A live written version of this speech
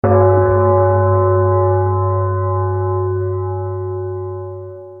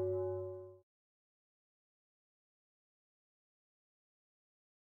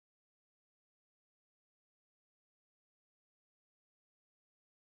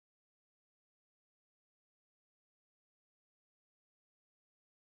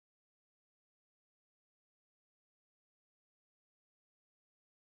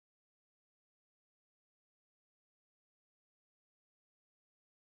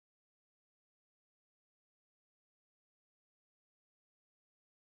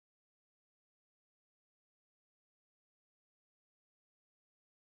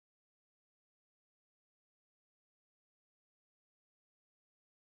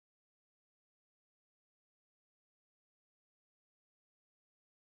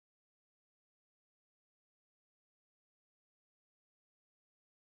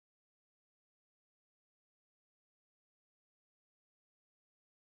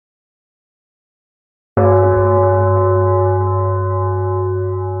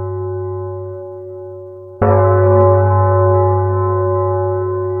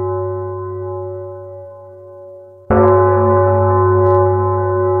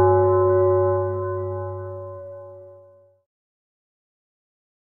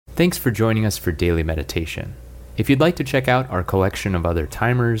Thanks for joining us for Daily Meditation. If you'd like to check out our collection of other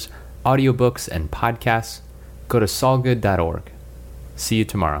timers, audiobooks, and podcasts, go to solgood.org. See you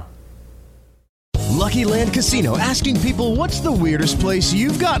tomorrow. Lucky Land Casino, asking people, what's the weirdest place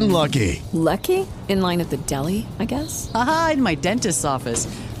you've gotten lucky? Lucky? In line at the deli, I guess? Aha, in my dentist's office.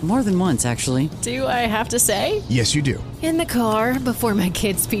 More than once, actually. Do I have to say? Yes, you do. In the car before my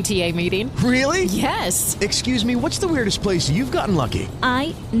kids' PTA meeting. Really? Yes. Excuse me, what's the weirdest place you've gotten lucky?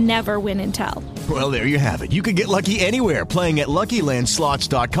 I never win and tell. Well, there you have it. You can get lucky anywhere, playing at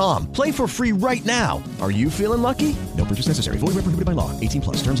LuckyLandSlots.com. Play for free right now. Are you feeling lucky? No purchase necessary. Void where prohibited by law.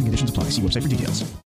 18+. Terms and conditions apply. See website for details.